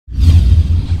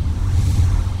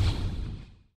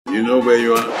You know where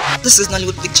you are? This is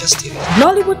Nollywood Pictures TV.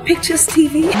 Nollywood Pictures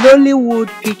TV. Nollywood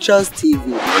Pictures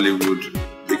TV. Nollywood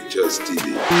Pictures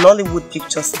TV. Nollywood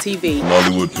Pictures TV.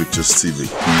 Nollywood Pictures TV.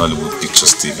 Nollywood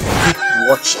Pictures TV. Keep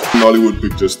watching Nollywood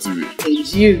Pictures TV.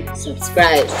 And you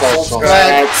subscribe.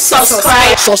 Subscribe.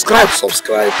 Subscribe. Subscribe.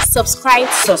 Subscribe. Subscribe.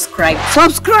 Subscribe.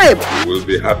 Subscribe. You will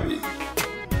be happy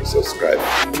to subscribe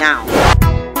Now.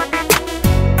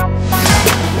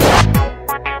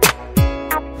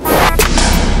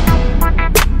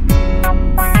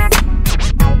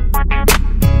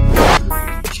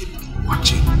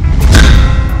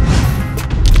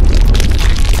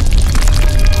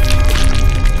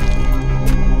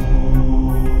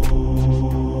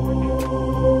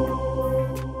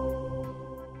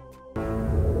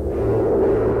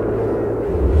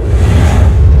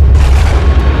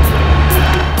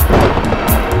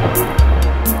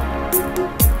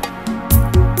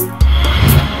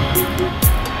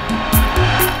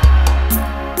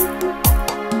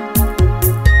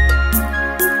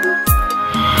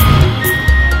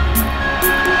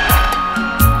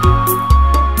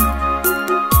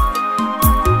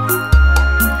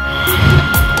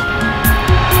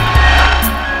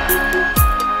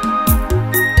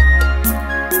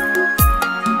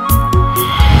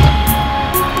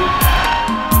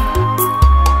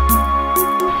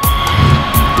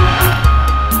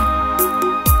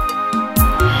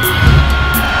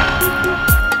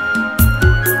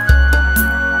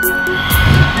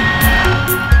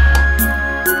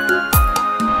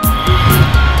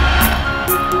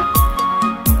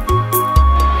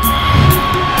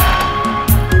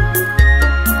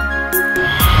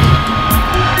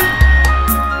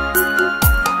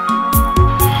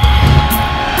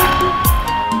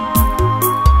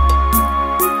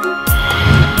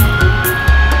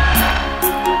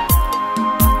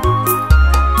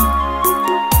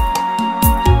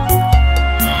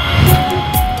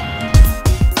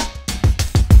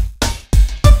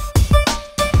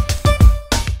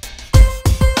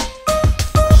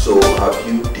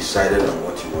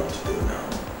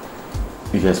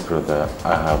 Yes, brother.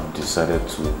 I have decided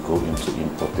to go into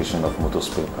importation of motor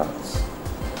spare parts.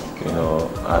 Okay. You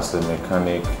know, as a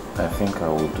mechanic, I think I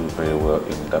will do very well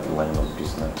in that line of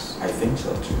business. I think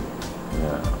so too.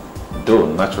 Yeah. Though,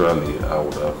 naturally, I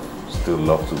would have still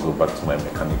loved to go back to my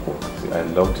mechanic work. See, I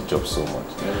love the job so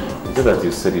much. Is it that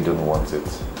you said you don't want it?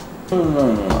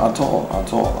 No, at all.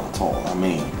 I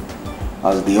mean,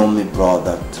 as the only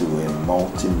brother to a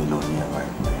multi-millionaire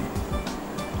like me,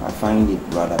 I find it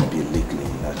rather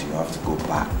belittling that you have to go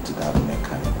back to that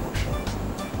mechanical shop.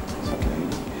 Okay.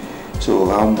 So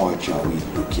how much are we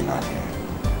looking at here?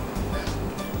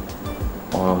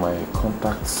 Well, my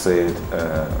contact said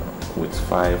with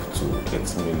 5 to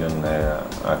 8 million naira,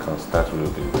 I can start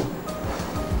real big.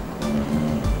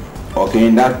 Okay,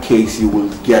 in that case, you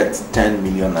will get 10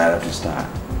 million naira to start.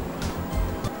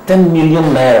 10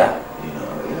 million naira?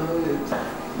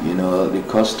 You know, the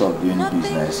cost of doing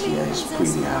business here is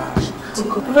pretty high. 10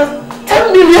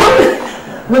 million?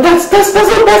 But that's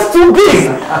too big.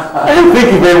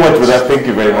 Thank you very much for that. Thank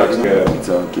you very much. It's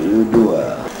okay, you do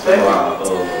well.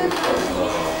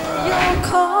 Your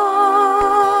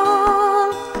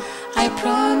call, I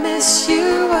promise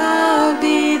you I'll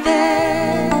be there.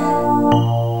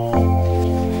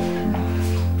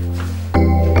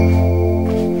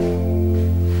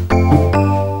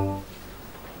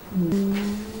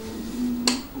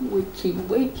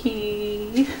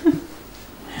 Wakey.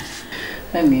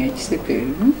 Honey, are you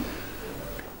sleeping?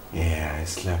 Yeah, I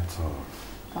slept off.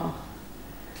 Oh.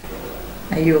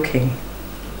 Are you okay?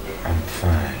 I'm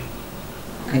fine.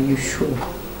 Are you sure?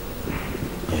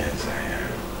 Yes, I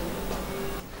am.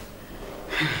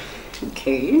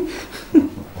 Okay.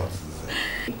 What is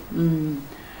it?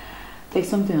 There's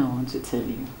something I want to tell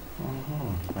you.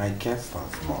 I guess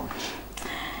that's much.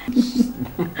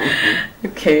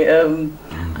 Okay,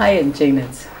 I and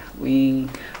Janet, we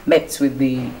met with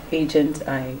the agent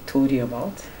I told you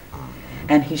about,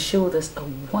 and he showed us a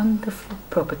wonderful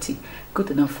property, good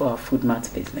enough for our food mart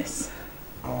business.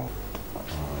 Oh,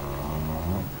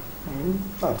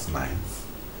 that's nice.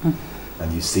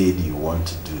 And you said you want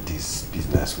to do this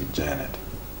business with Janet?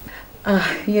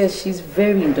 Yes, she's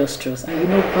very industrious, and you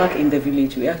know, back in the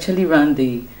village, we actually ran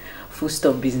the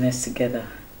foodstuff business together.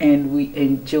 And we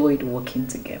enjoyed working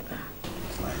together.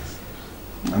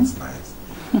 That's nice.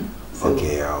 So,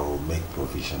 okay, I'll make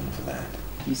provision for that.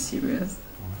 You serious?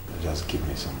 Just give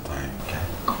me some time, okay?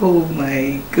 Oh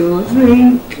my God,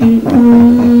 thank you.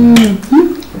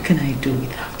 What can I do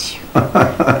without you?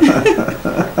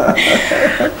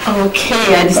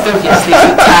 Okay, I disturbed your sleep.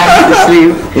 Time to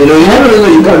sleep. You know,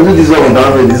 you can do this one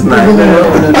without me this night. No, I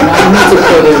need to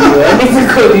call them.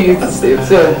 you to stay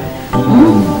too.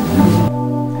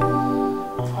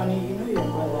 Honey, you know your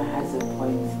brother has a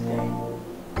point there.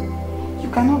 You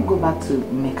cannot go back to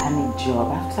mechanic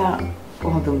job after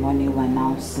all the money we're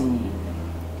now seeing.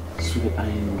 Sweet,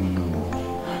 I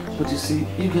know. But you see,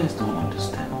 you guys don't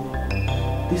understand.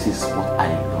 This is what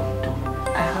I love doing.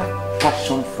 I have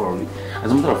passion for it.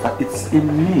 As a matter of fact, it's in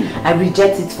me. I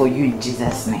reject it for you in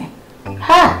Jesus' name.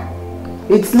 Ha!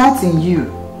 It's not in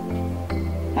you.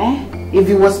 Eh? If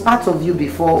it was part of you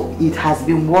before, it has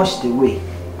been washed away.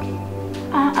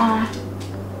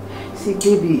 See,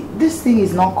 baby, this thing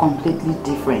is not completely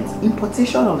different.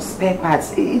 Importation of spare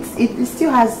parts, it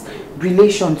still has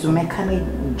relation to mechanic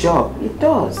job. It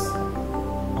does. I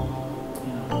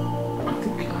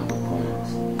think you have a point.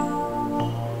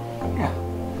 Yeah.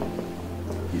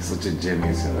 You're such a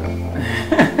genius, you know.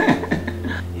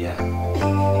 Yeah.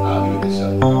 I'll give it a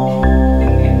shot.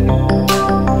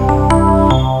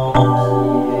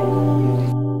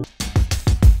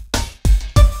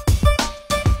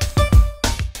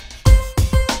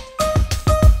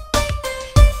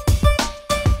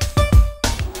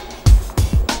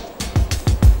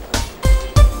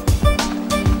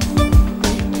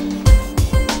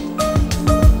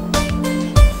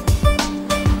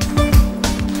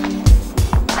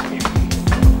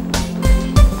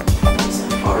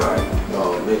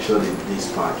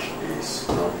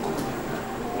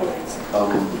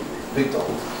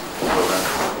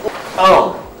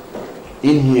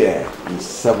 In here is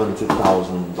 $70,000,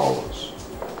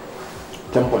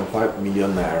 10.5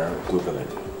 million naira equivalent.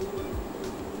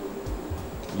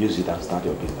 Use it and start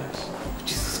your business.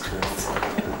 Jesus Christ.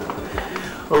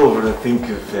 Oh, brother, thank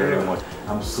you very much.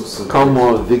 I'm so Come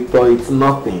on, Victor, it's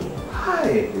nothing. Hi.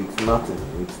 It's nothing.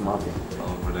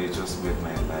 Oh, brother, you just made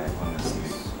my life, honestly.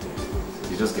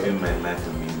 You just gave my life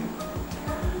a meaning.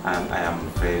 And I am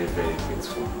very, very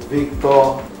grateful.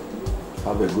 Victor,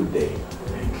 have a good day.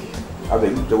 I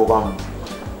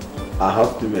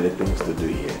have too many things to do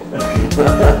here.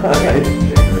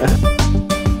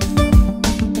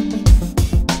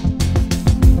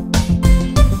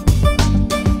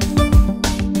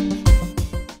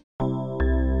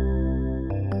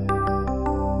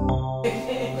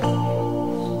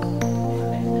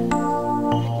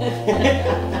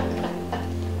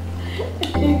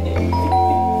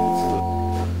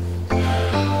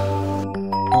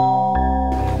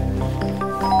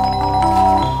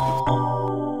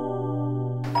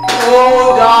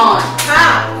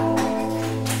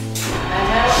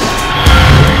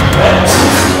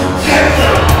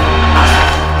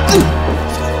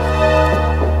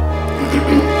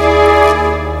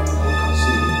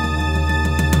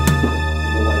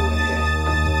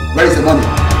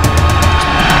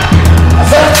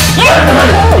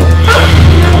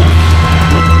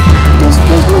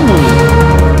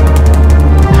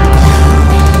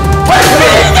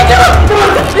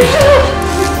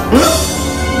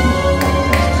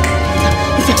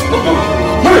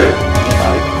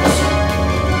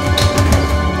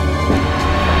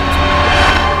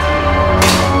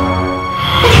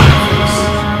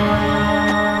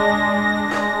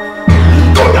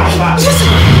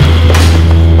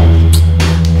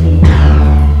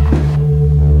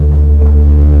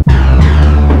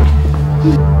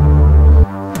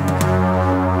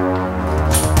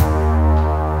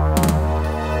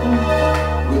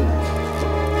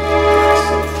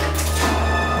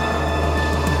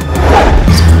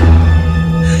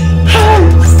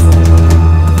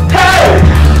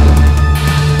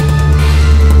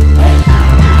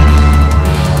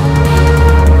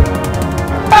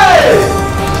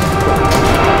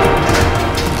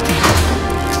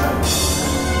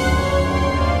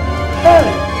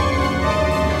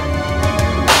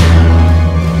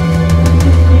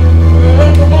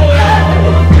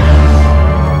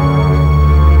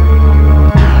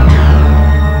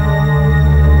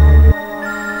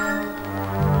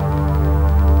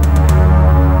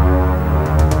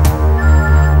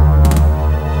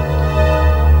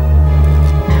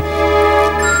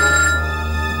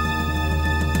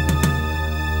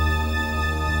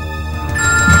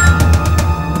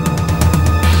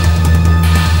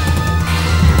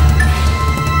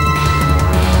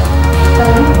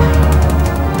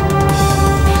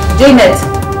 Janet!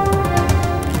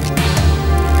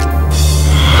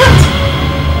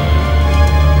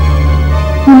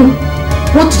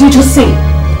 What did you just say?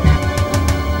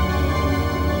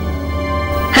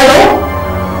 Hello?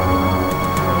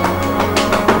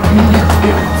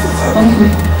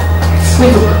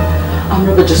 Wait up. I'm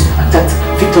rather just attacked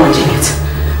Victor and Janet.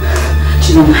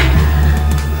 She's online.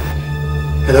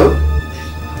 Hello?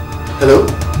 Hello?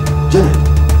 Janet?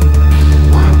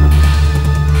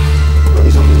 What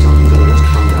is up?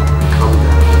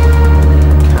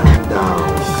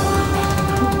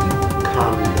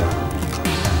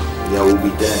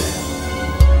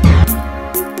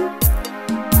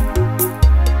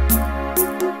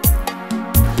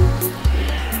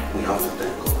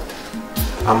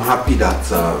 I'm happy that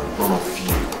none of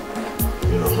you,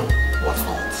 was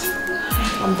hurt.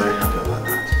 I'm very happy about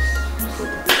that.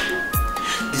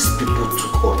 These people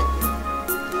took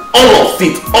all of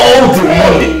it, all the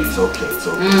money. It's okay, it's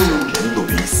okay, it's okay. It'll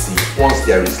be easy. Once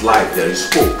there is life, there is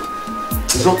hope.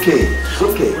 It's okay, it's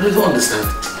okay. I don't understand.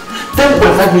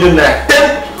 10.5 million naira.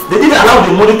 They didn't allow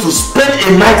the money to spend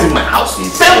a night in my house.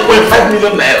 10.5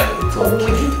 million naira. It's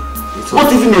okay. It's okay.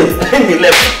 What even a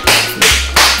left?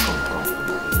 Come.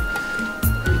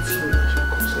 It's you that should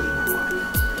console my wife.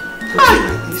 It's okay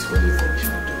like this. What do you think she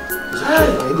will do? It's okay.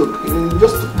 Now, look, you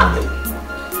just took money.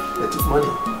 They took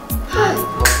money.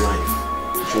 Not life.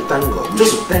 You should thank God.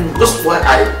 Just why I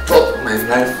thought my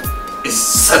life is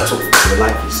settled. Your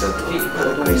life is settled by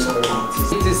the grace of God.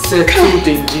 It is settled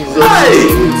in Jesus' name.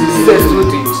 It is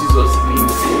settled in Jesus'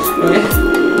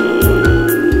 name.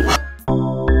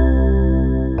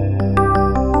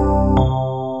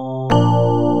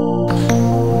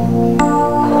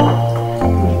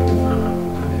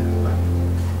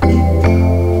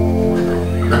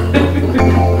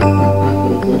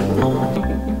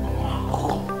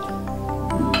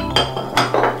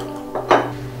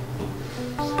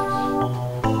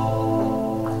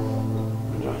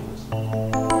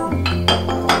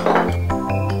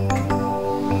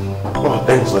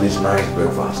 Thanks for this nice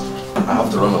breakfast. I have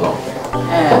to run along.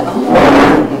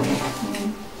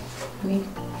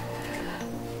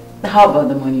 How about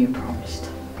the money you promised?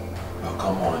 Oh,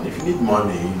 come on. If you need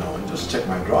money, just check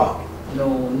my drawer.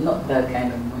 No, not that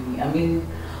kind of money. I mean,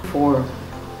 for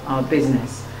our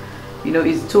business.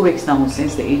 It's 2 weeks now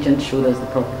since the agent showed us the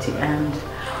property and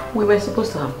we were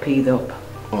supposed to have paid up.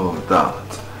 Oh,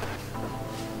 that.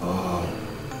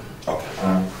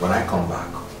 Okay. When I come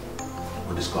back,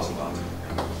 we'll discuss about it.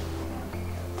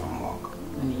 From work.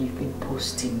 And you've been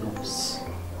posting us.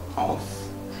 Us?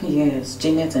 Yes,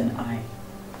 Janet and I.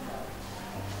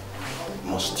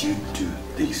 Must you do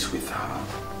this with her?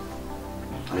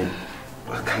 I mean,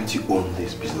 can't you own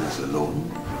this business alone?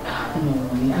 No,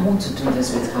 mommy, I want to do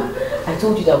this with her. I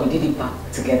told you that we did it back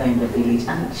together in the village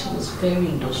and she was very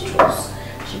industrious.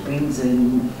 She brings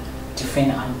in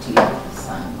different ideas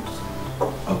and...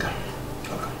 Okay.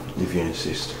 If you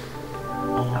insist.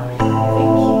 Alright, thank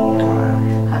you.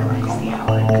 Have a nice day.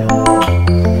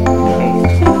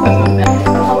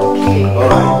 Okay.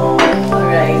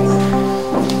 Alright.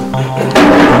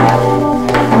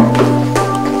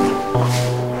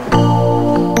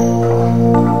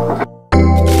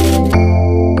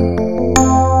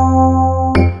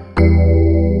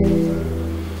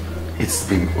 It's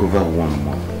been over 1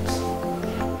 month.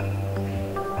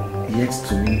 Yet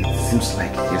to me it seems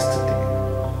like yesterday.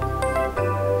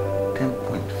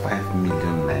 10.5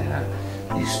 million naira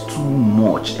is too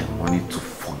much money to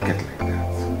forget like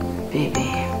that. Baby,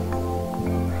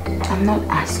 I'm not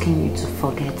asking you to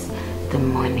forget the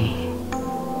money.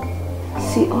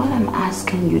 See, all I'm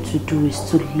asking you to do is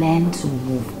to learn to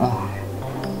move on.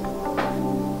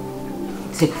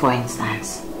 Take for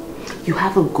instance, you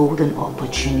have a golden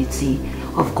opportunity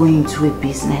of going into a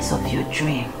business of your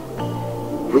dream.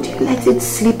 Would you let it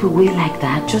slip away like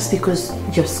that just because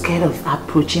you're scared of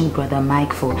approaching Brother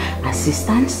Mike for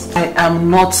assistance? I am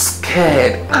not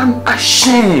scared. I'm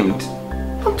ashamed.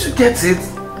 Don't you get it?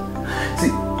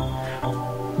 See,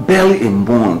 barely a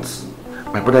month,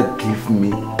 my brother gave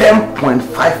me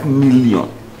 10.5 million.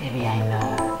 Baby, I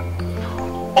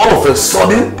know. All of a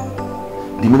sudden,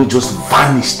 the money just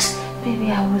vanished.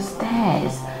 Baby, I was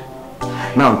there.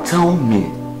 Now tell me,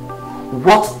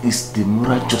 what is the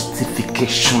moral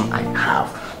justification I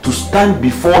have to stand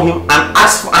before him and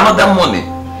ask for another money?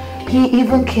 He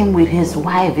even came with his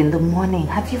wife in the morning.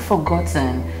 Have you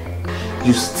forgotten?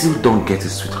 You still don't get it,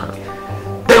 sweetheart.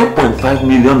 10.5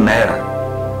 million naira.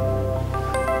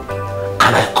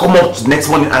 And I come up next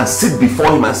morning and sit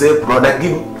before him and say, brother,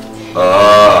 give me.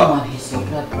 Come on, he's your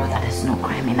blood brother. There's no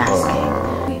crime in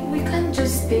asking. We can't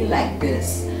just stay like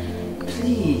this.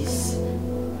 Please.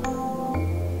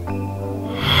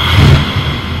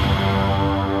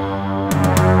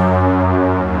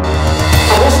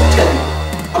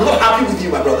 I'm not happy with you,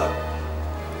 my brother.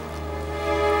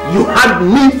 You had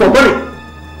me for money,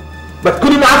 but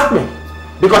couldn't ask me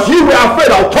because you were afraid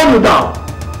I'll turn you down.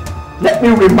 Let me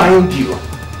remind you,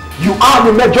 you are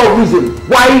the major reason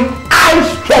why I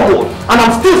struggled and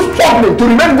I'm still struggling to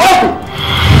remain wealthy.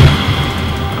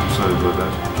 I'm sorry, brother.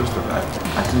 Just that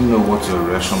I didn't know what your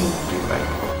reaction would be like.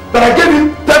 That I gave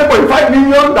him 10.5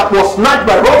 million that was snatched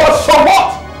by robbers, so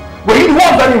what? Were you the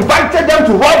ones that invited them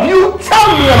to rob you?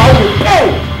 Tell me and I will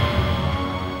pay.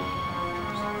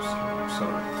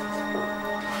 Sorry.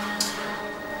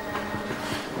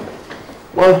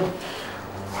 Well,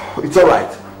 it's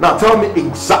alright. Now tell me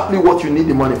exactly what you need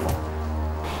the money for.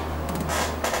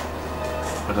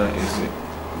 Brother,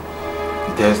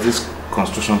 there's this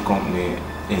construction company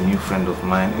a new friend of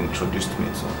mine introduced me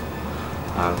to,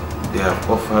 and they have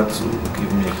offered to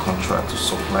give me a contract to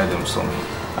supply them some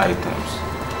items.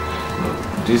 You know,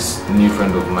 this new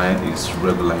friend of mine is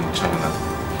regular in China,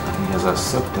 and he has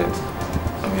accepted.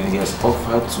 I mean, he has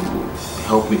offered to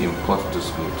help me import those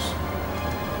goods.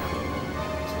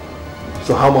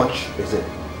 So how much is it?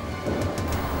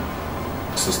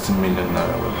 16 million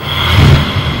naira.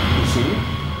 You see?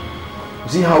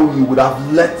 See how you would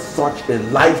have let such a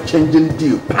life-changing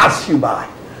deal pass you by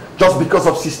just because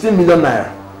of 16 million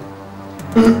naira.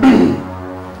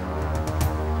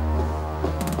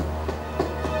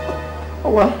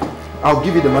 Oh well, I'll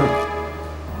give you the money.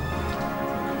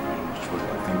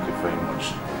 Thank you very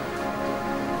much.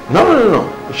 No.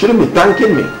 You shouldn't be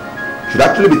thanking me. You should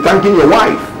actually be thanking your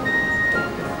wife.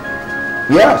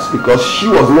 Yes, because she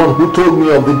was the one who told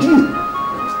me of the deal.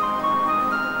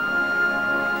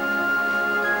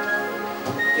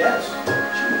 Yes,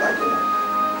 she would like it.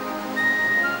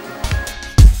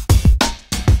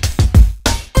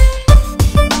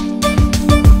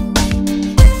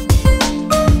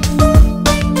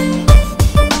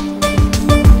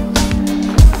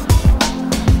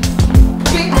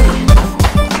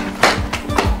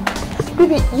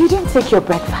 Baby, you didn't take your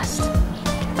breakfast.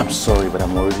 I'm sorry, but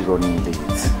I'm already running late.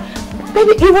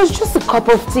 Baby, it was just a cup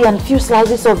of tea and a few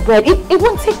slices of bread. It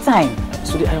won't take time.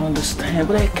 Sorry, I understand,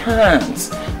 but I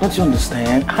can't. Don't you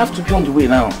understand? I have to be on the way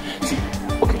now. See,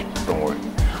 okay, don't worry.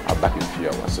 I'll back in a few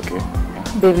hours, okay?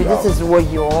 Baby, this is what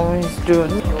you always do.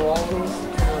 You always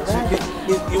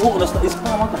do. You won't understand. It's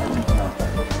not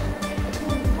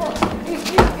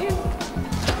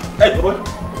Hey, boy.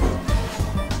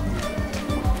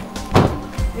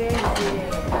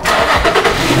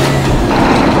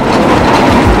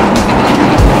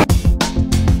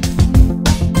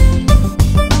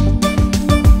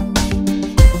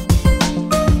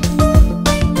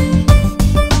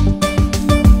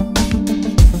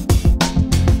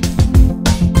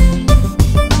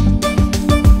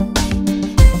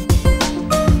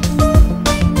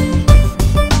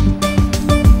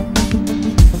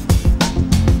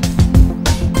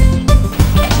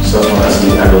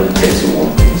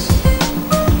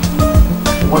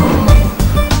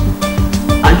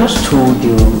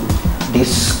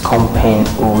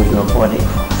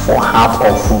 for half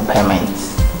or full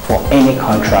payments for any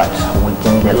contract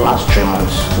within the last 3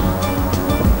 months.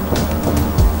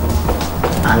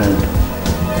 And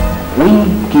we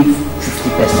give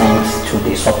 50% to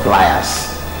the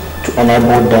suppliers to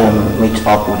enable them meet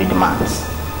up with the demands.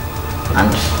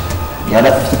 And the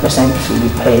other 50% will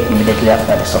be paid immediately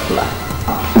after the supply.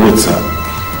 Wait, sir.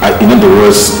 In other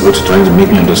words, what you're trying to make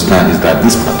me understand is that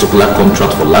this particular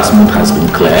contract for last month has been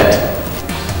cleared?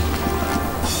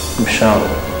 I'm sure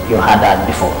you had that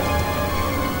before.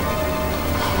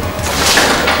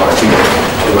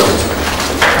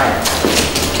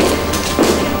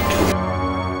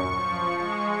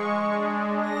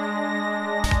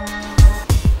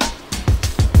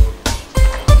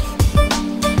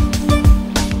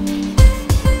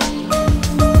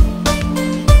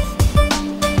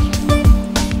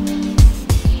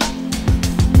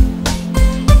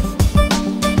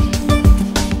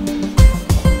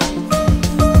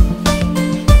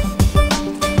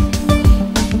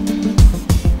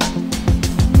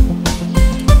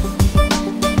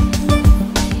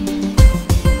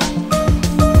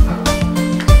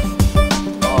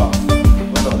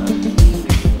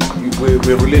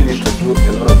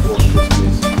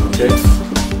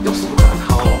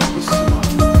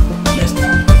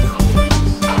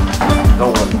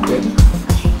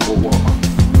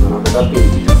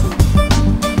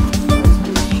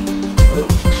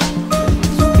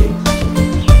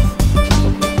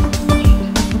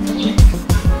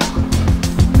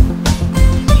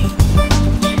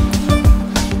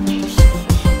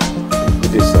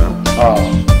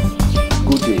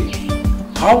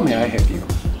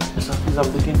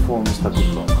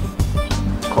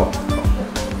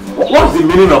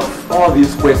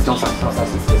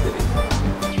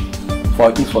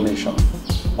 Information.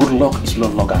 Good luck is no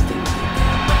longer staying.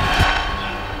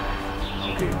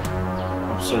 Okay.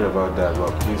 I'm sorry about that,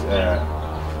 but please,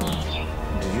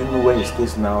 do you know where he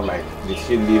stays now? Like, did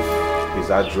he leave his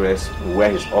address,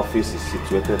 where his office is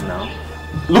situated now?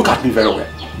 Look at me very well.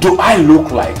 Do I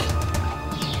look like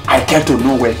I care to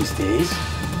know where he stays?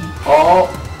 Or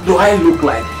do I look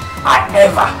like I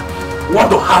ever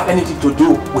want to have anything to do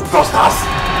with thrusters?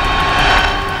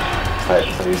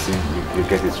 So you see, you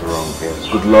get it wrong here.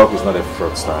 Good luck is not a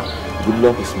fraudster. Good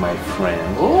luck is my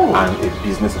friend and a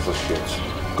business associate.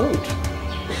 Good.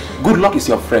 Good luck is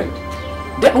your friend.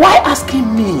 Then why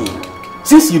asking me?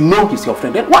 Since you know he's your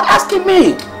friend, then why asking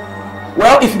me?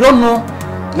 Well, if you don't know,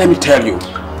 let me tell you.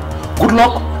 Good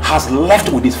luck has left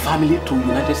with his family to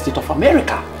United States of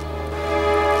America,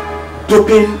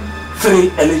 doping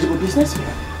 3 eligible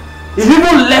businessmen. He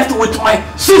even left with my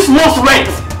 6 months rent.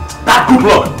 That good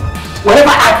luck.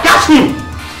 Whenever I catch him,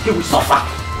 he will suffer.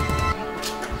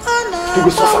 He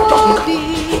will suffer. Just look at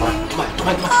my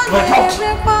thoughts. He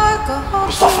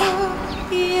will suffer.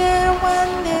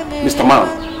 Mr. Man,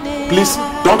 please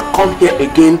don't come here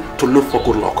again to look for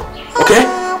good luck. Okay?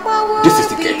 This is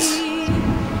the gate.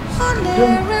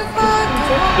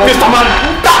 Mr. Man,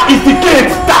 that is the gate.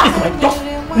 That is my... Just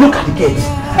look at the gate.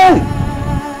 Hey!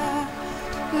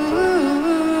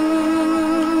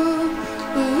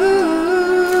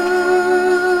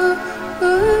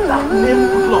 That name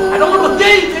good luck. I don't want to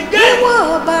get it again.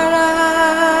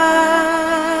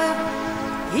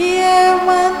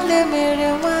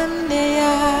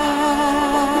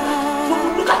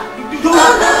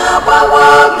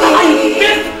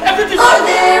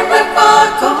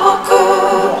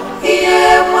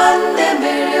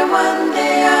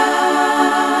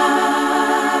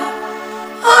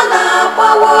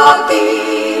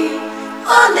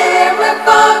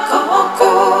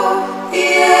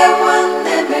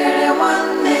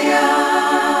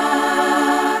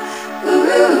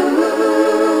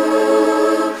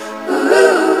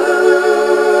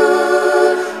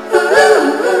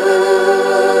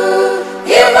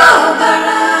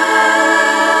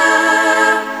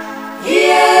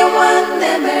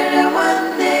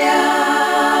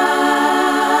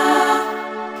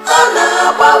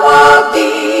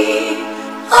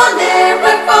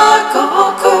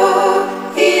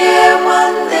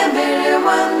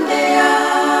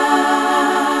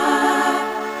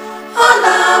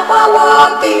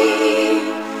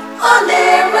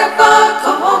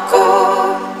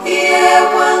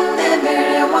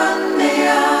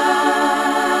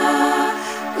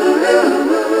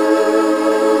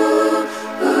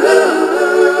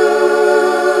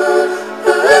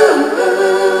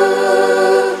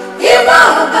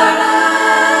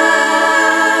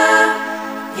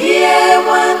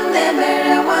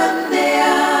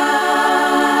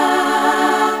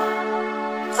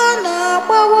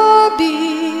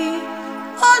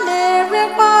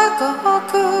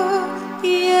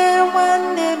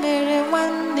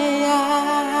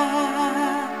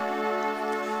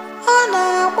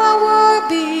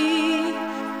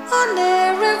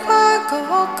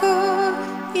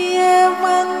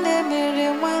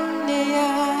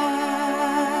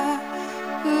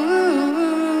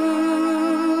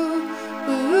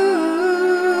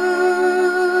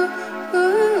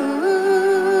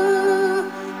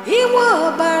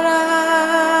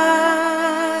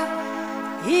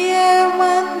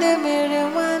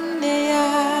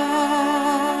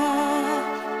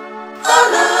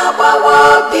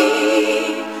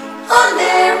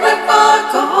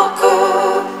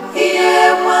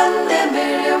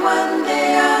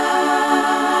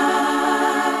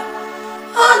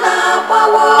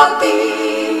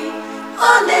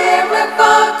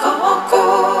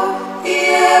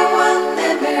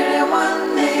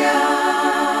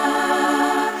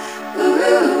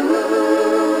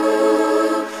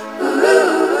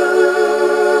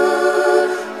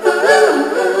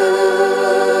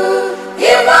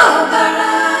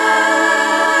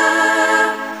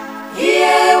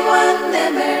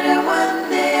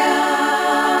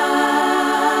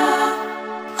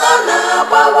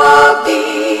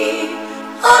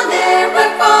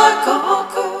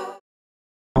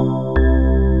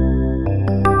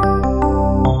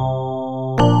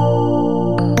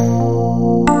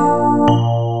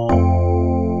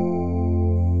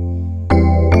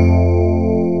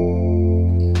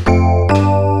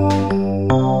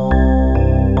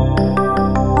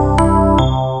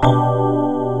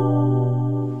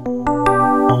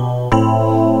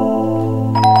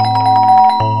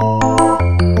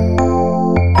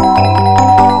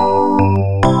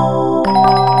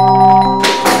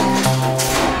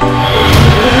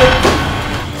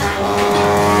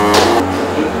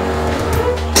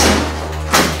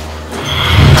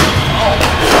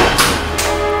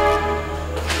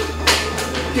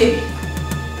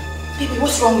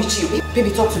 Baby,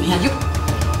 talk to me. Are you...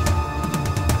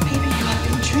 Baby, you have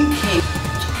been drinking.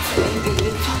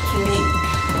 Talk to me,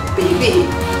 baby. Baby,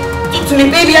 talk to me,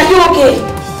 baby. Are you okay?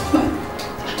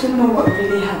 I don't know what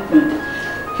really happened.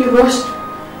 He rushed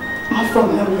off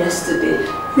from home yesterday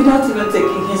without even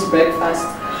taking his breakfast.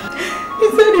 He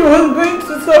said he was going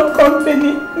to some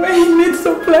company where he needs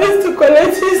supplies to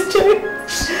collect his check.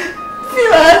 A few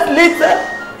hours later,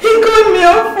 he called me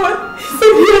on phone. He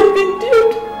said he had been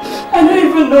duped. I don't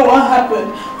even know what happened.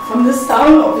 From the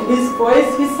sound of his voice,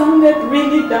 he sounded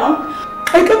really down.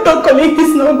 I kept on calling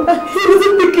his number. He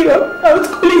wasn't picking up. I was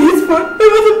calling his phone. He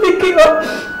wasn't picking up.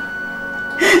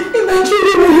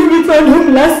 Eventually, when he returned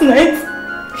home last night,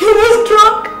 he was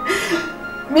drunk.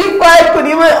 Before I could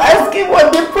even ask him what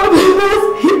the problem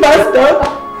was, he passed out.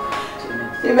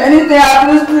 If anything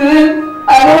happens to him,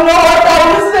 I don't know what I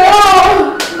will say.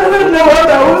 Oh, I don't know what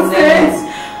I will say.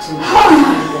 Calm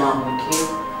down, okay?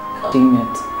 Damn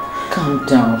it. Calm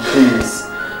down, please.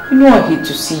 You know I hate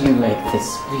to see you like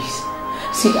this, please.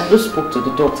 See, I just spoke to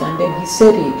the doctor and then he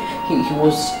said he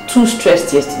was too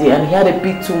stressed yesterday and he had a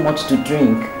bit too much to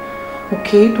drink.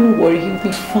 Okay, don't worry, he'll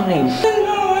be fine. I don't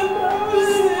know what I will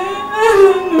say. I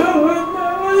don't know what I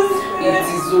will say. It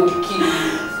is okay.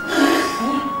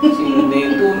 Chinwe,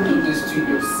 don't do this to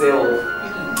yourself.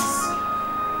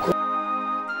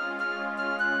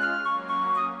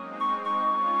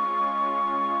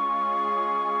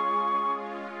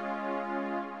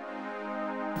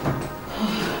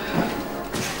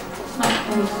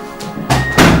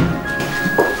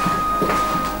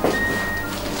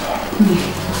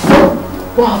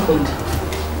 What happened?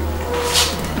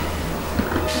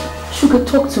 Sugar,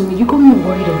 talk to me. You got me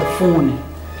worried on the phone.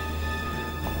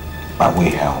 My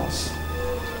warehouse.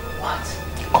 What?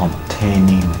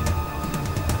 Containing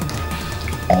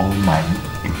all my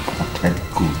imported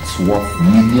goods worth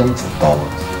millions of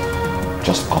dollars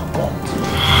just got bombed.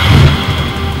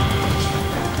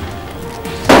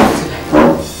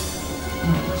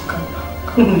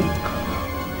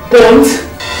 Don't.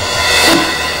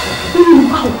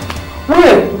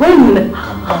 Where? When?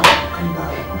 Calm down.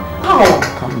 How?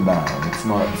 Calm down. It's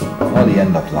not the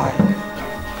end of life.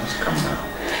 Just calm down.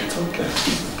 It's okay. It's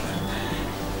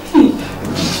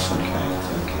okay.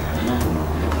 I'm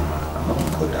not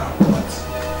gonna go down, but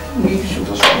you should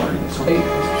just worry. It's okay.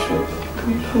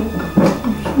 You should.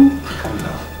 Calm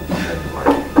down. Don't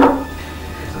worry.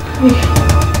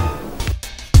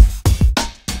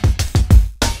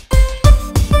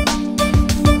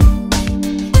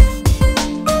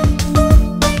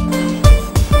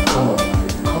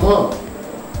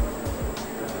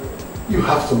 You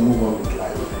have to move on with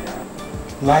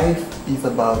life. Life is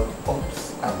about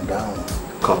ups and downs.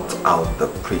 Cut out the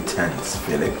pretense,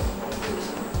 Philip.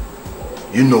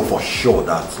 You know for sure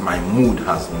that my mood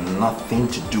has nothing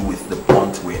to do with the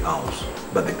burnt warehouse,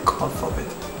 but the cause of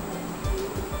it.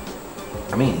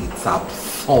 I mean, it's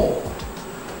absurd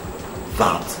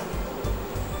that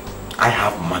I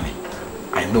have money.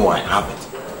 I know I have it,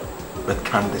 but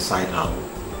can't decide how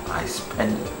I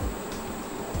spend it.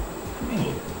 I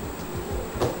mean,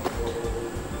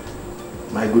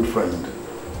 my good friend,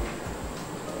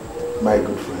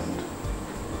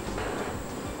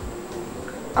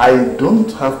 I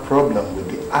don't have problem with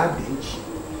the adage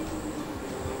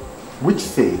which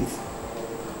says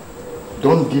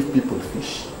don't give people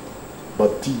fish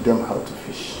but teach them how to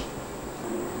fish.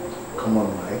 Come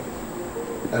on, Mike,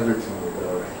 everything will be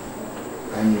alright,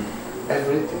 and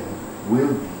everything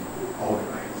will be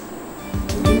alright.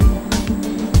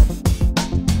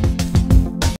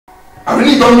 I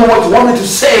really don't know what you want me to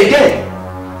say again,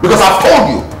 because I've told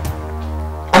you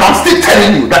and I'm still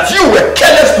telling you that you were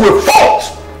careless to a fault.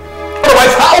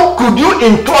 Otherwise, how could you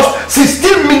entrust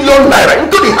 16 million naira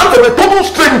into the hands of a total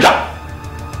stranger?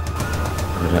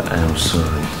 Brother, I am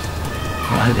sorry.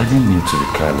 I didn't mean to be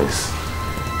careless.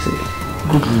 See,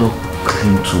 good luck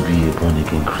claimed to be a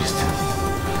born-again Christian,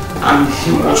 and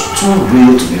he was too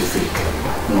real to be fake.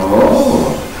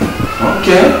 Oh,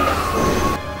 okay.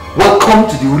 Welcome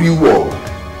to the real world,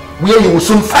 where you will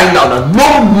soon find out that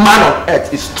no man on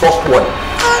earth is trustworthy.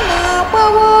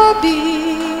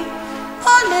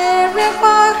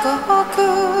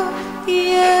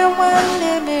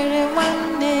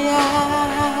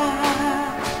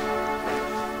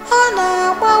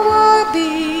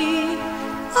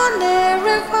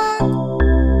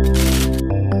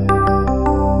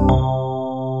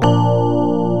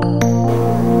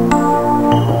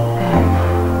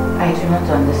 I do not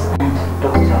understand,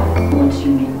 Doctor, what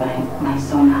you mean by my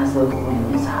son has a hole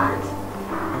in his heart.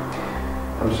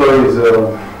 I'm sorry, it's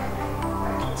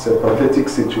a pathetic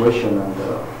situation, and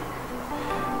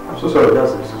I'm so sorry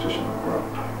that's the situation I'm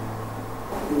around.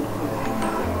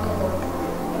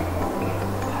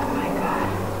 Oh my God.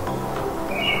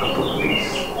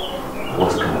 Please,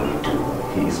 what can we do?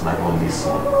 He is my only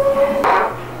son.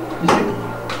 You see,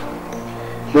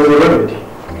 there's a remedy,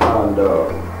 and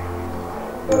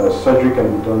surgery can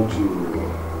be done to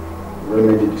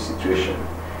remedy the situation.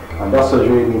 And that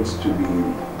surgery needs to be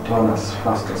done as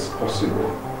fast as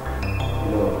possible.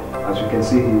 You know, as you can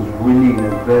see, he's really in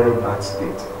a very bad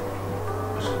state.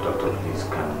 So doctor, please,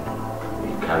 can we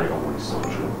carry on with the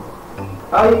surgery?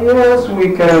 Yes,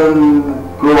 we can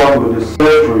go on with the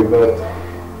surgery, but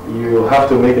you have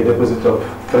to make a deposit of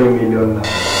 3 million now. It's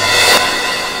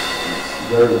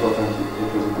very important the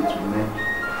deposit is made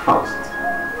fast,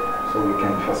 so we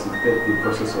can facilitate the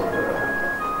process of the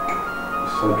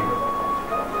surgery.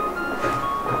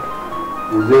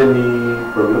 Is there any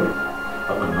problem?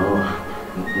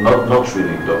 No, not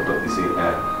really, doctor. You see,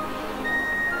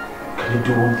 can you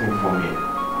do one thing for me?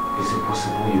 Is it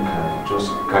possible you can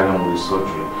just carry on with the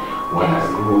surgery when I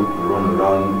go run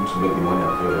around to make the money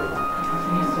available?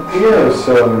 Yes,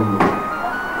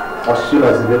 as soon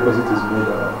as the deposit is made,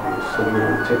 the surgery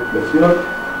will take place. You know,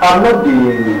 I'm not the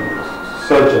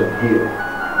surgeon here.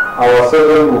 Our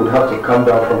surgeon would have to come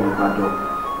down from Ibadan,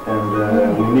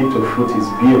 and we need to foot his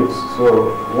bills. So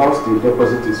once the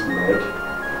deposit is made,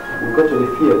 we go to the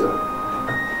theater.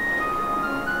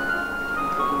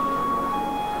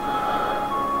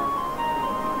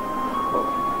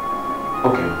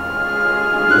 Okay,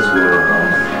 let's go around.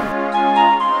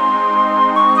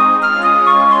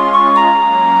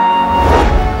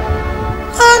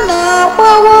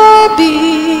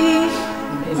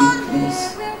 Baby, please.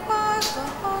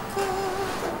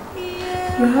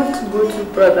 You have to go to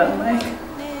Brother Mike.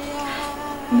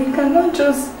 We cannot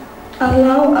just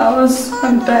allow our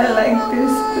son die like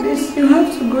this, please. You have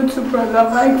to go to Brother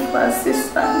Mike for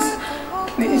assistance,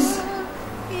 please.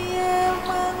 I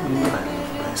love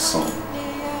my son.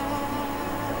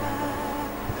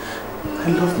 I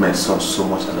love my son so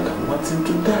much and I don't want him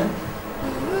to die.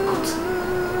 But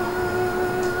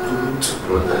going to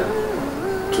brother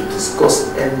to discuss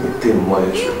anything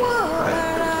monetary,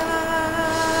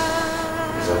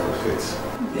 is that of it?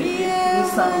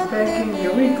 Please, I'm begging you.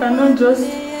 We cannot just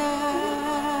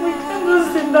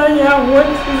sit down here and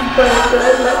watch this boy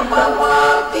die like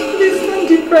that. Please don't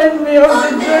deprive me of the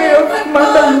joy of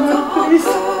motherhood, please.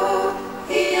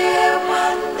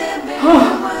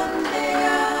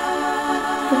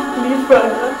 Please,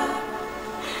 Father.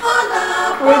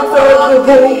 Creator of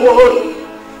the whole world.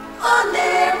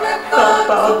 Help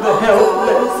out the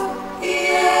helpless.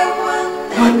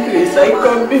 Lord, please, I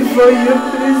come before you,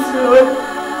 please, Lord.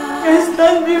 I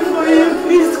stand before you,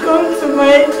 please come to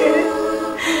my aid.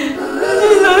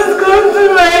 Jesus, come to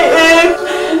my aid.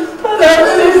 Father,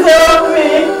 please help me.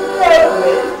 Help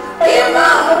me. Help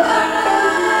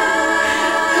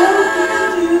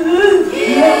me,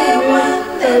 Jesus.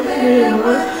 Help me,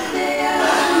 Lord.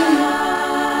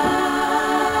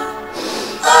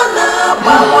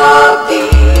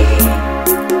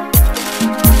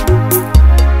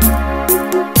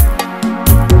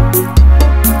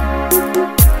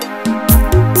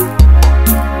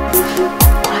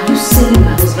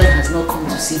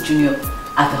 Junior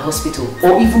at the hospital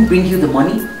or even bring you the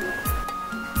money?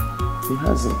 He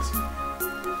hasn't.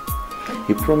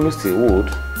 He promised he would,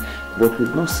 but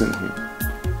we've not seen him.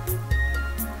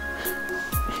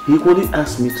 He only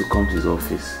asked me to come to his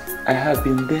office. I have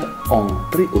been there on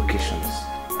 3 occasions.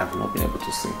 I've not been able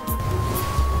to see him.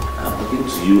 I'm talking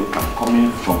to you, I'm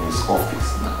coming from his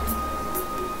office now.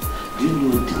 Do you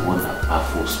know the one that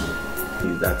baffles me?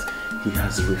 Is that he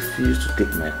has refused to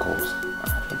take my calls.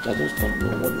 I just don't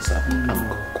know what is happening. I'm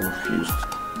confused.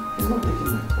 He's not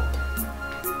taking my call.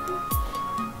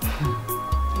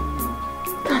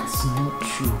 That's not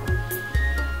true.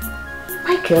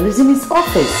 Michael is in his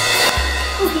office.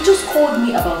 Oh, he just called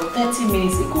me about 30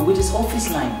 minutes ago with his office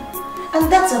line.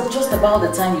 And that's just about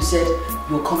the time you said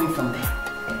you're coming from there.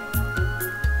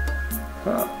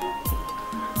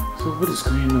 So what is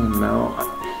going on now?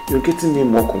 You're getting me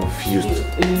more confused.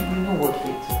 You know what,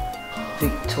 Victor?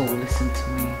 Victor, listen to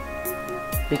me.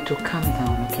 Victor, calm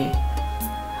down, okay?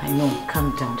 I know,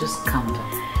 calm down, just calm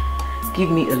down.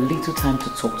 Give me a little time to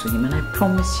talk to him and I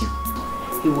promise you,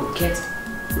 he will get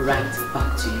right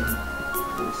back to you.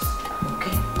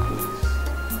 Okay?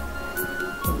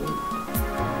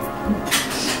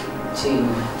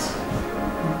 Janet,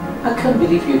 I can't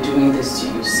believe you're doing this to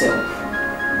yourself.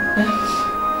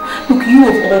 Look, you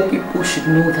of all people should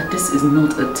know that this is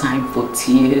not a time for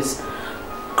tears,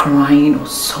 crying or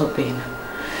sobbing.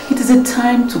 It is a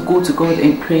time to go to God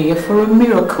in prayer for a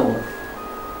miracle.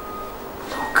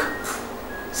 Look,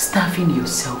 starving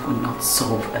yourself will not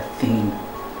solve a thing.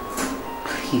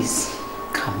 Please,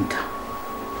 calm down.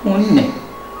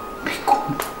 Be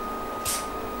calm.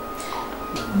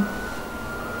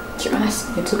 You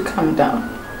asked me to calm down.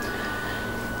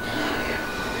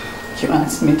 You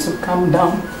asked me to calm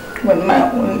down when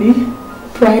my only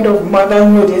pride of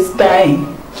motherhood is dying.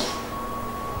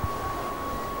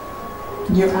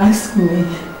 You ask me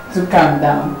to calm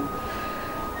down.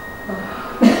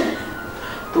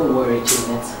 Don't worry,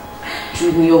 Janet.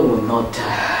 Junior will not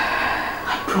die.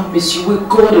 I promise you, with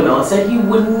God on our side, he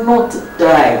will not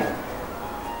die.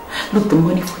 Look, the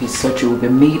money for his surgery will be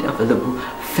made available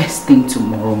first thing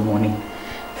tomorrow morning.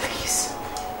 Please.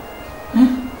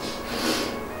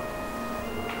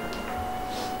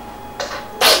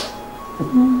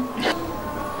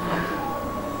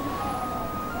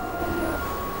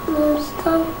 Mom,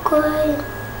 stop crying.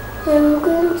 I'm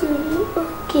going to be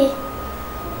okay.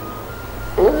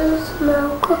 Where's my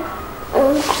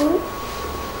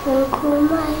Uncle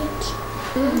Mike?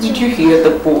 Did you hear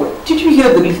the boy? Did you hear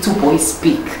the little boy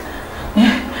speak?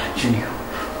 Junior,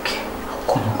 okay, I'll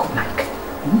call Uncle Mike.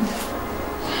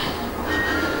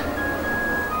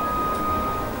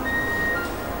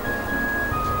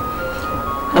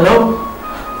 Hello?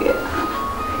 Yeah.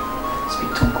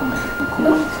 Speak to Uncle Mike. Uncle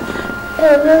Mike.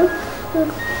 Hello?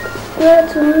 Where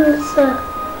to me, sir?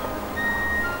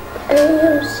 I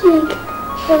am sick.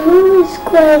 My mom is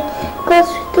crying because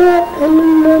we don't have any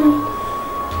money.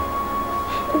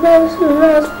 That's when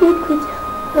I'll speak with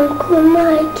Uncle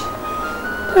Mike.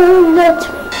 Don't let me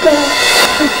die.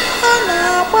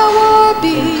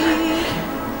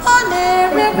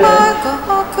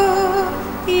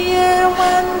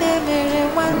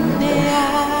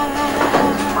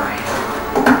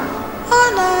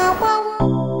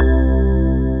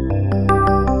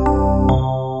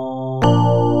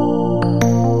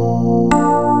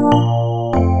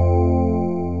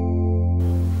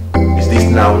 Is this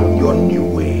now your new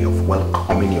way of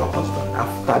welcoming your husband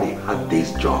after they had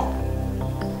this job?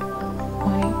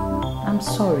 I'm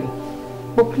sorry,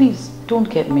 but please don't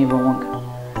get me wrong.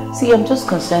 See, I'm just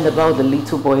concerned about the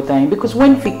little boy dying because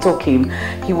when Victor came,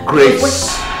 he was...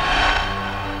 Grace!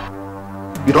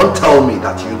 You don't tell me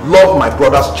that you love my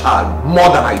brother's child more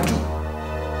than I do.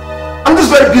 I'm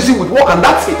just very busy with work and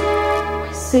that's it.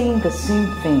 We're saying the same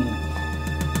thing.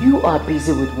 You are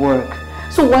busy with work.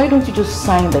 So why don't you just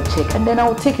sign the check and then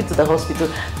I'll take you to the hospital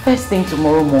first thing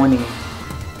tomorrow morning.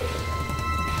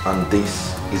 And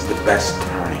this is the best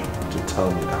time to tell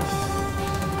me that.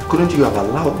 Couldn't you have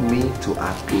allowed me to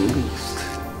at least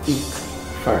eat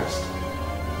first,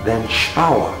 then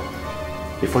shower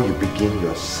before you begin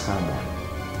your sermon?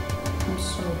 I'm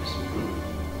sorry.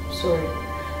 Sorry.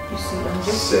 You see, I'm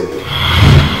just... Silly.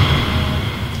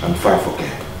 And far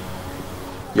forget.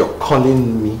 You're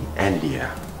calling me earlier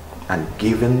and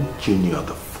giving Junior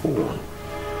the phone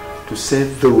to say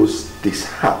those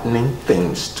disheartening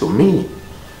things to me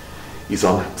is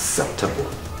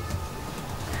unacceptable.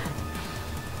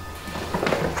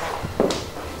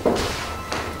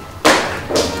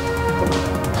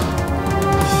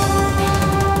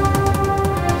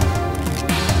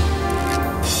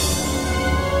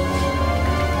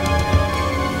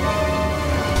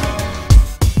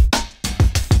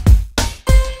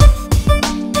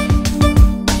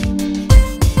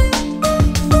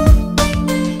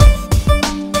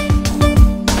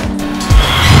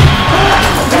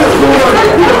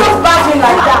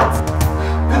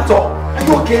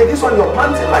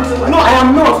 No, I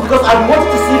am not, because I wanted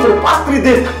to see you for the past 3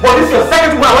 days, but this is your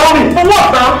second to allow me. For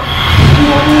what now?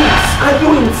 Are you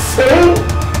insane?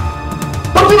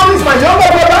 Don't you know this is my younger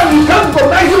brother and you can't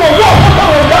recognize him or what? What kind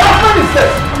of embarrassment is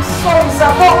this? I'm sorry, sir,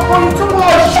 but you too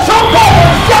much. Shut up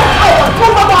and get out and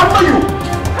come back after you.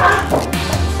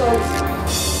 Sorry, sir.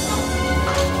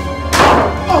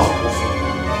 Oh,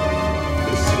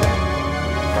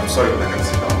 I'm sorry, but I can't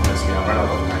sit down. Honestly, I'm running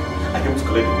out of time. I came to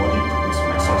collect the money you promised for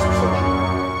my son's surgery.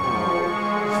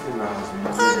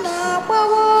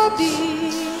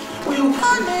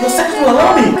 You're saying to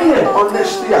allow me?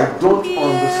 Honestly, I don't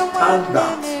understand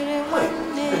that.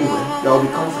 Anyway, there will be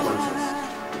consequences.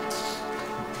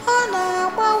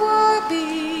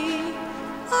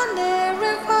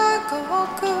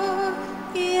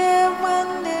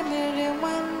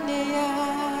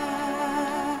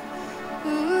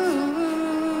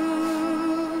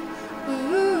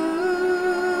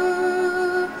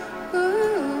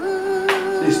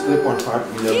 This is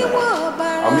 3.5 million naira.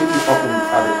 I'll meet you up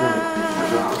at the clinic.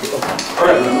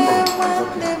 Alright, no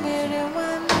problem.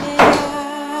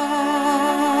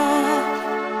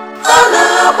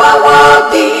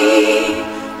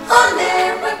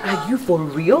 Are you for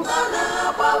real?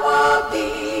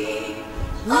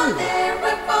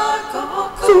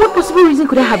 So what possible reason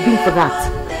could I have been for that?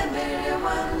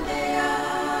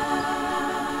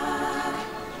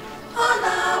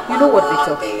 You know what,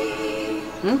 Victor?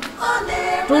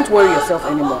 Don't worry yourself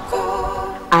anymore.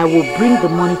 I will bring the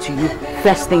money to you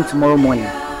first thing tomorrow morning.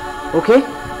 Okay?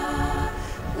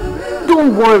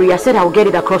 Don't worry, I said I'll get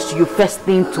it across to you first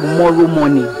thing tomorrow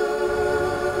morning.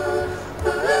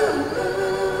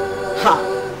 Ha!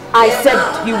 I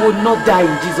said he will not die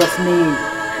in Jesus' name.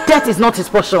 Death is not his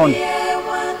portion.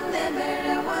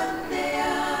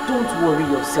 Don't worry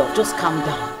yourself, just calm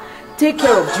down. Take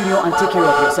care of Junior and take care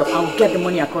of yourself. I'll get the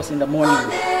money across in the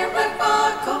morning.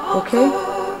 Okay?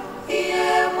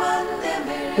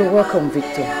 You're welcome,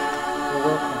 Victor. You're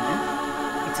welcome,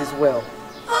 eh? It is well.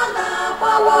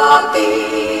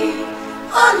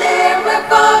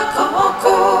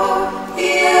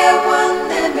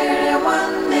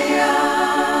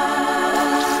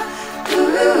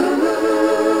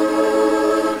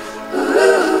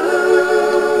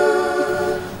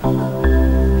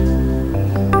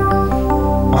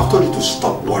 I've told you to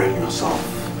stop worrying yourself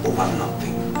over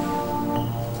nothing.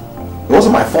 It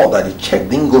wasn't my fault that the check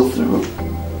didn't go through.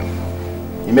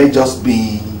 It may just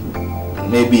be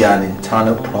maybe an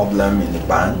internal problem in the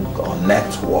bank or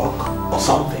network or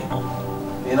something,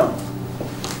 you know?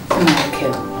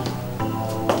 Michael,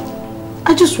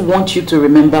 I just want you to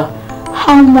remember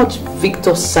how much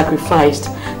Victor sacrificed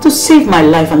to save my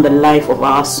life and the life of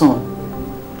our son.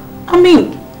 I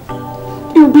mean,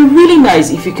 it would be really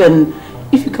nice if you can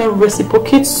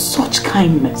reciprocate such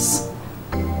kindness.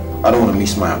 I don't want to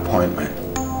miss my appointment.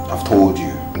 I've told you.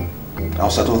 I'll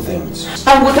settle things.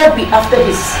 And would that be after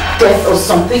his death or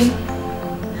something?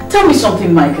 Tell me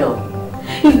something, Michael.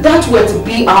 If that were to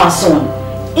be our son,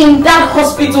 in that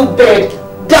hospital bed,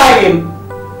 dying,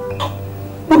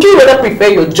 would you rather prefer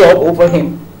your job over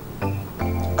him?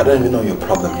 I don't even know your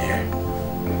problem here.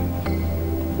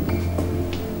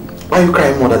 Why are you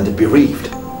crying more than the bereaved?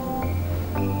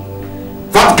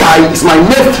 That guy is my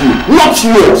nephew, not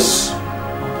yours.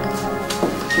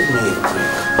 Give me a break.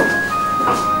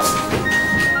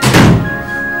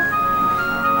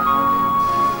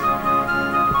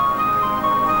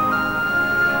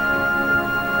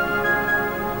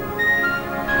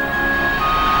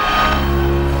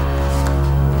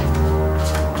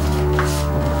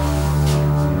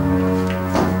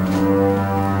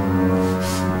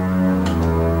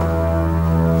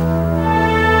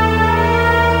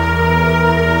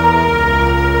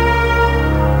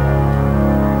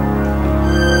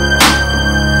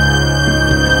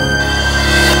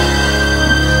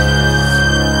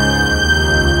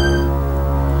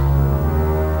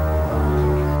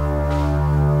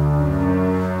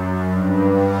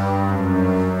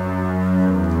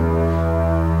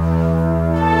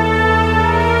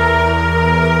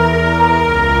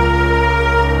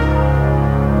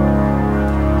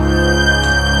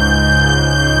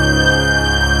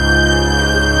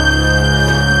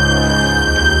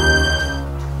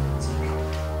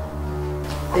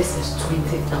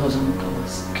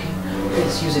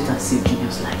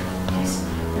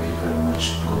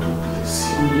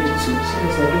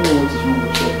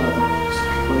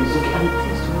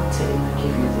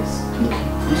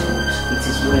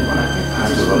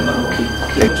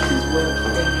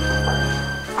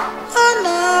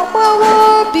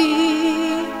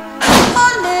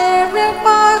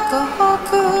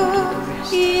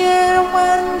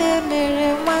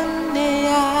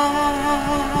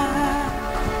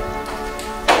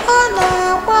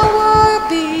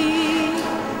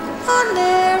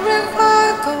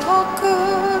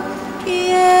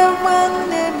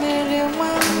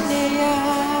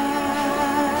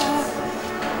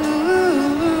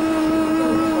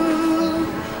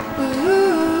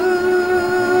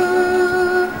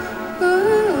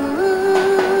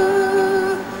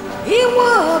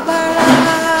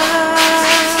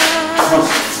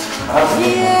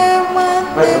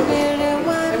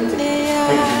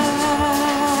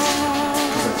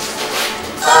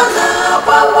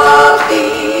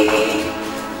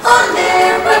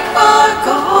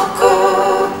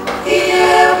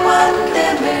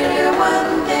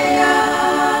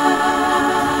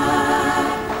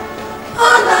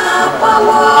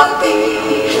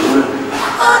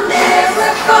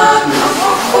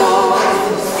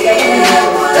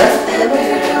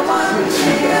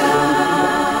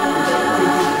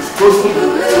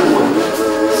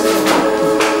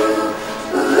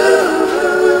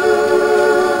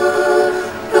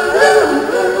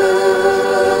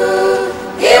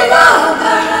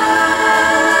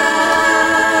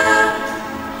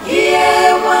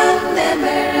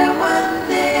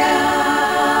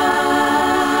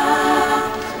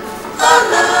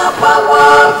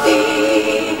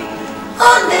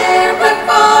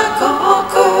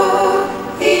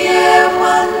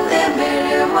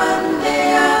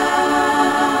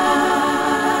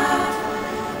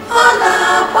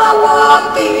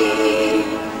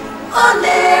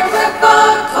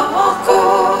 Come on.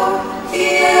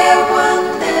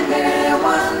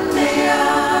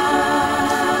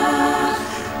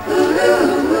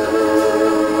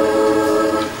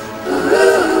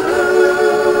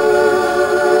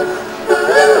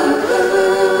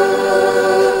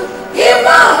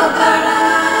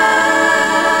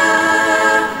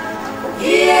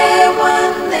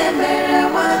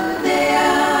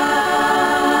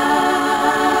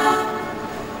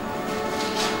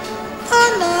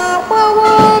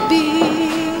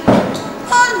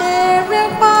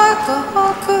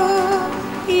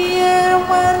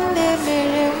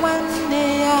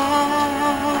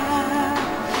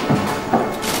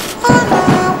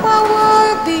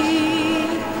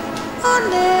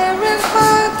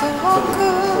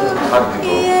 How did it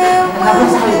go?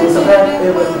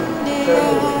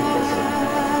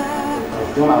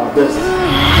 I've done our best.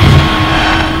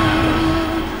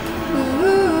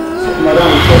 So, madam,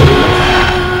 I'm sorry.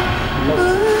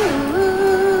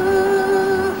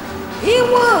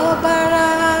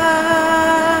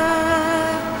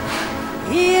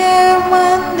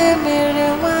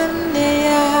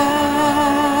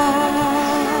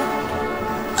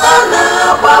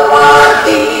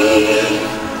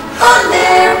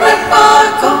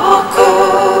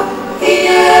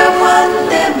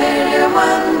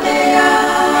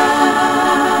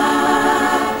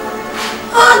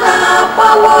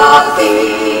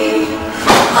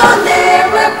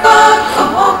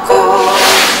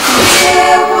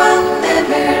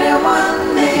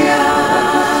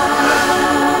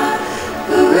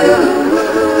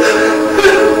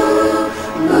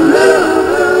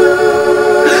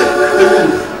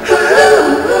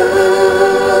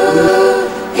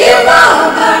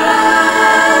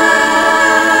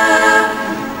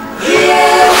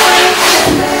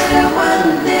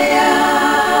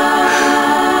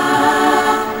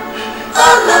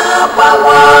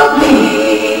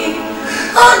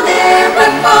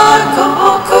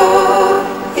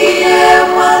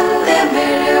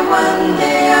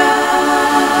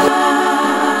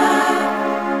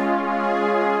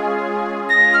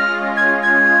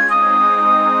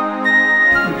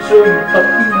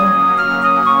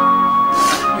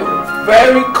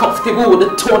 With the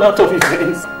torn out of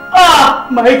events. Ah,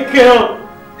 my girl!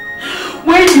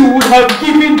 When you would have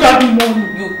given that money,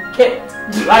 you kept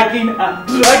dragging and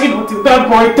dragging until that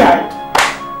boy died.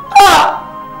 Ah!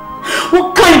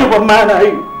 What kind of a man are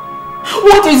you?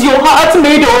 What is your heart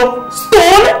made of?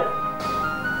 Stone?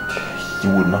 You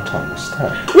would not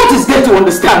understand. What is there to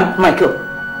understand, Michael?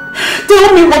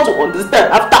 Tell me what to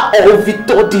understand after all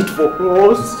Victor did for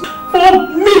us. For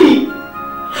me!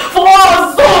 For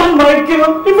our son,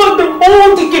 Michael! Even the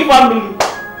whole DK family!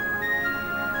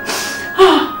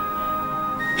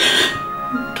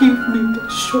 Give me the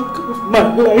shock of my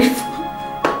life.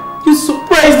 You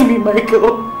surprised me,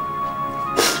 Michael.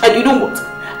 And you know what?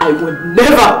 I will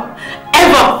never,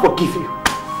 ever forgive you.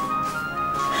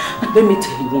 And let me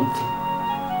tell you one thing.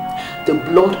 The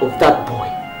blood of that boy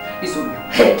is on your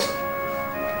head.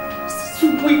 This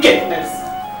is wickedness.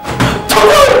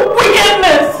 Total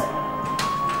wickedness!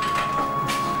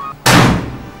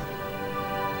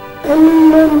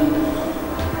 Mommy,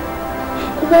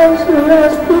 if I was going to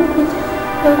speak with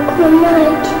Uncle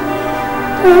Mike,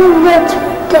 I will let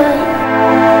him die.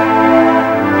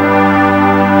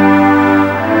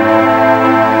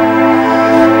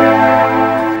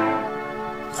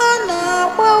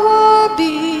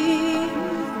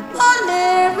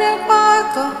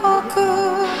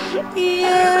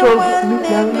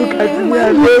 Look at me,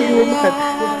 I love you, man.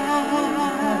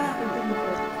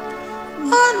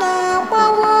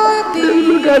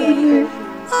 Look at me.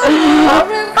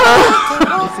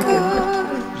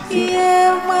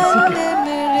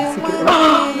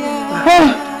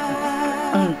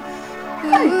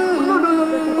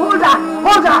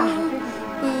 Hold on.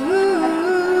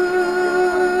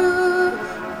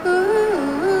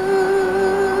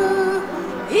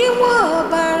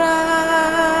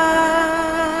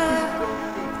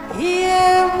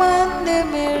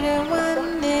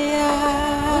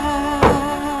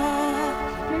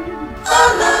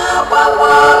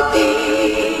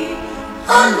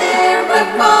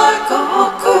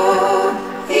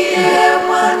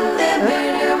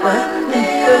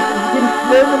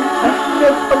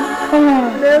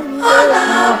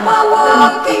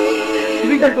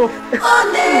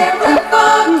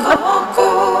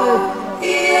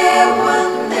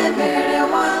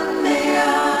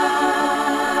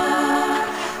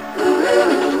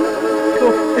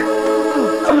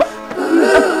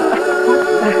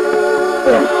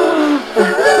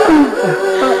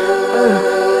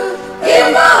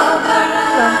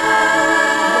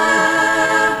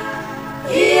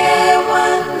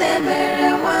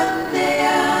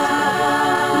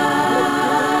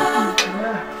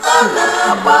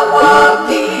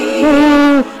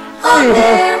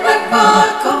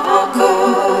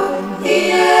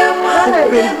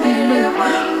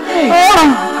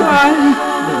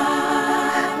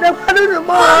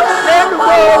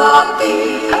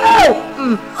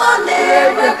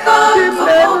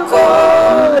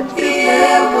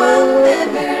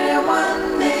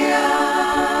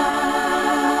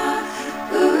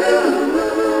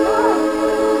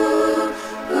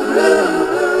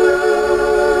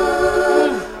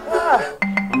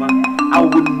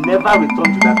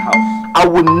 I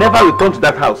will never return to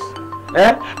that house.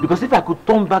 Because if I could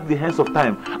turn back the hands of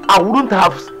time, I wouldn't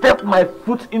have stepped my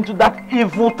foot into that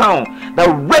evil town that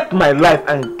wrecked my life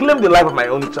and claimed the life of my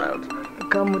only child.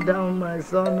 Calm down, my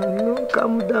son. No,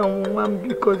 calm down, one,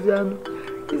 because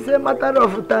it's a matter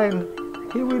of time.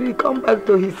 He will come back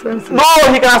to his senses. No,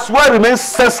 he can swear remain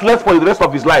senseless for the rest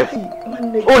of his life.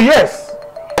 Oh yes.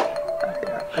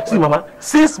 See, Mama,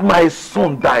 since my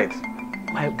son died,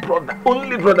 my brother,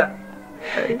 only brother,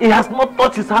 he has not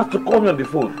touched his heart to call me on the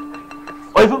phone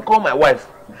or even call my wife.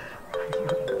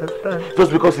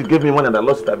 Just because he gave me money and I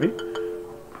lost it, Abi?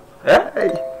 I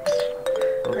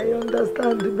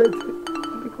understand, but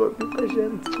because be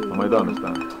patient. Mama, I don't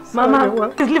understand. Mama,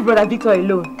 please leave Brother Victor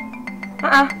alone.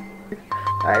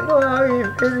 I know how he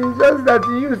feels. It's just that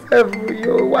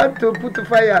you want to put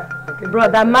fire.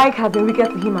 Brother Mike has been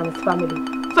wicked to him and his family.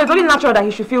 So it's only natural that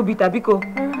he should feel bitter, Biko.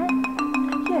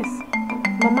 Yes,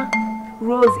 Mama,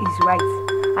 Rose is right.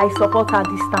 I support her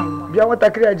this time. Rose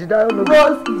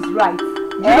is right.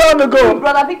 If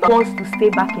Brother Victor wants to stay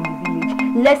back in the village,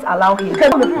 let's allow him. If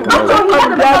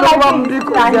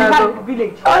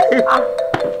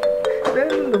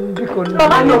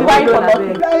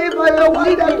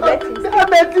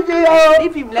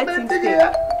him, let him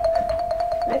stay.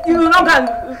 You not can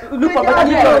look for Brother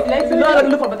Victor. You not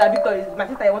look for Brother Victor. My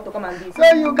sister, I want to come and be. So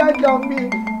you can't on me.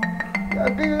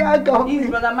 He's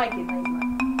Brother Mike, a nice man.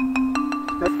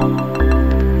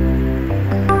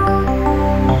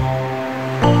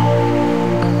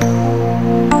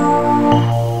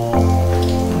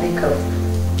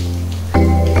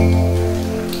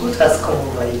 What has come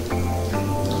over you?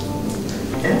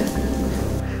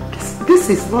 This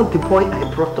is not the boy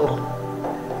I brought up.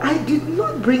 I did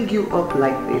not bring you up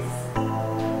like this.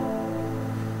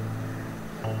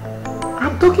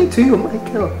 I'm talking to you,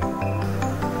 Michael.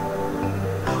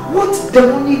 What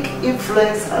demonic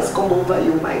influence has come over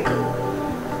you, Michael?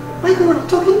 Michael, I'm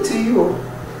talking to you.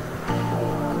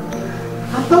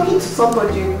 I'm talking to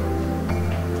somebody.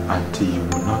 Auntie, you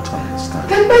will not understand.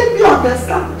 Then make me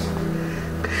understand.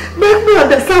 Make me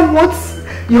understand what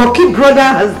your kid brother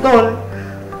has done.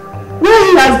 Where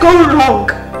he has gone wrong.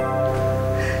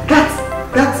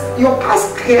 That you're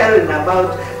past caring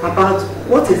about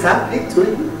what is happening to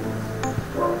him.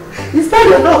 Is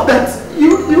that enough that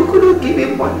you couldn't give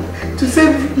him money to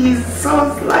save his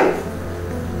son's life?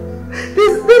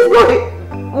 This boy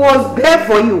was there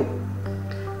for you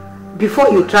before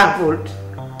you traveled.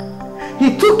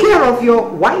 He took care of your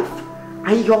wife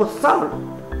and your son.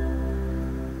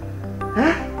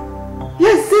 Huh?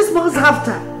 Yes, 6 months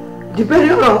after the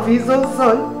burial of his own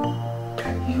son,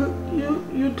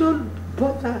 you don't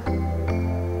bother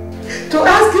to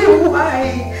ask him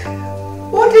why.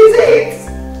 What is it?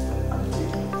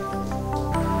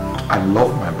 I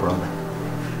love my brother,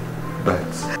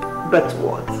 but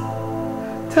what?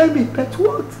 Tell me, but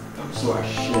what? I'm so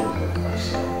ashamed of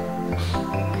myself.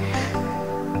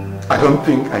 I don't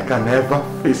think I can ever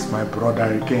face my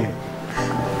brother again.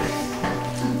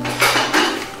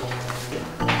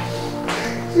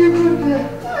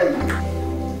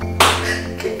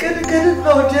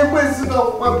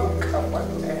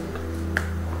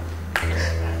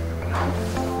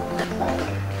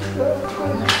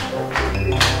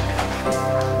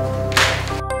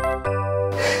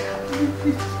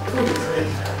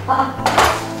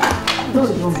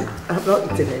 I've not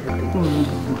eaten anything.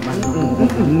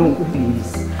 No,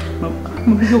 please.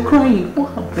 Mama, you're crying. What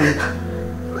happened?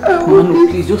 Mama,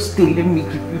 please just stay. Let me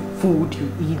give you food. You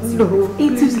eat. No.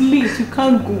 It is late. You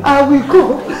can't go. I will go.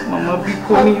 Mama,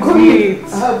 because it's late.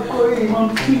 I'm going.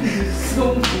 Mama, please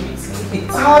don't do it.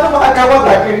 I'm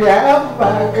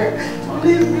back.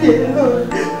 Leave me alone.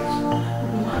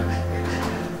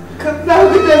 Come down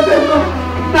with the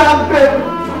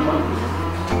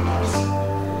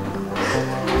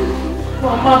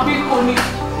Mama,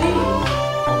 because